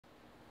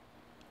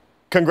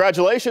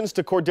Congratulations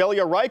to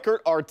Cordelia Richert,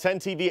 our 10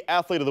 TV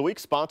Athlete of the Week,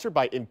 sponsored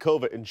by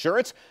Encova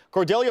Insurance.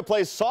 Cordelia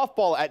plays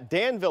softball at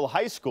Danville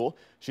High School.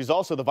 She's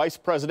also the vice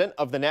president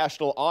of the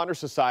National Honor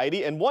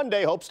Society and one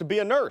day hopes to be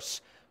a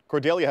nurse.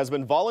 Cordelia has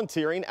been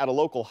volunteering at a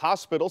local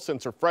hospital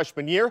since her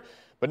freshman year,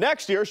 but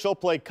next year she'll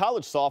play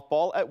college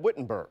softball at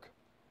Wittenberg.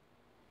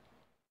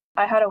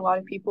 I had a lot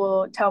of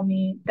people tell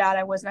me that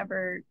I was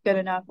never good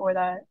enough or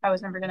that I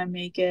was never going to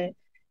make it.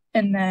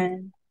 And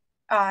then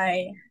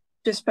I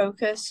just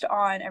focused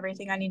on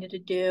everything I needed to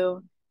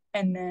do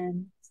and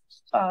then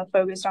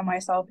focused on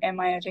myself and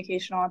my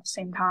education all at the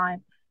same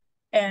time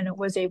and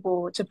was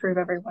able to prove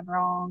everyone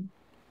wrong.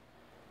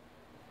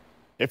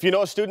 If you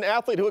know a student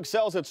athlete who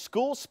excels at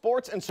school,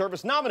 sports, and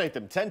service, nominate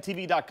them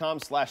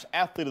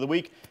 10tv.com/athlete of the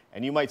week,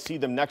 and you might see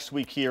them next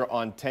week here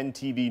on 10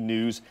 TV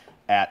News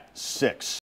at 6.